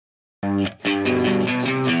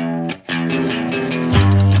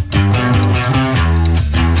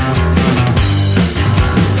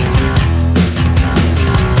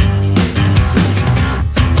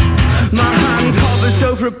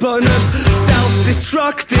Over a button of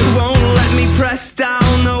self-destruct, it won't let me press down.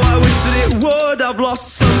 No, I wish that it would. I've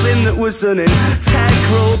lost something that was an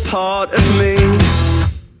integral part of me.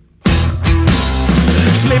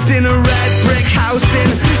 She lived in a red brick house in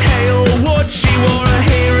Halewood. She wore a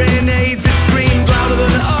hearing aid that screamed louder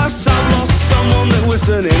than us. I've lost someone that was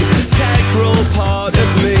an integral part of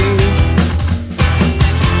me.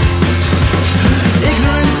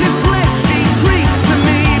 Ignorance is bliss, she preached to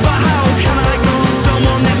me, but how can I ignore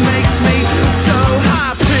someone that makes me so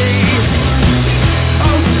happy?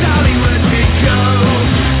 Oh Sally, where'd you go?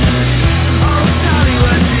 Oh Sally,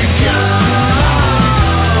 where'd you go?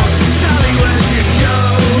 Sally, where'd you go?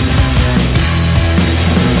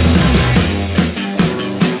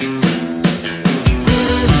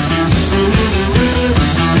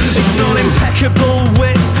 It's not impeccable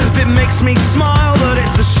wit that makes me smile, but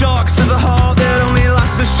it's a shock to the heart that only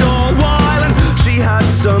lasts a short while. And she had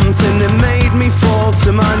something that made me fall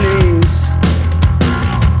to my knees.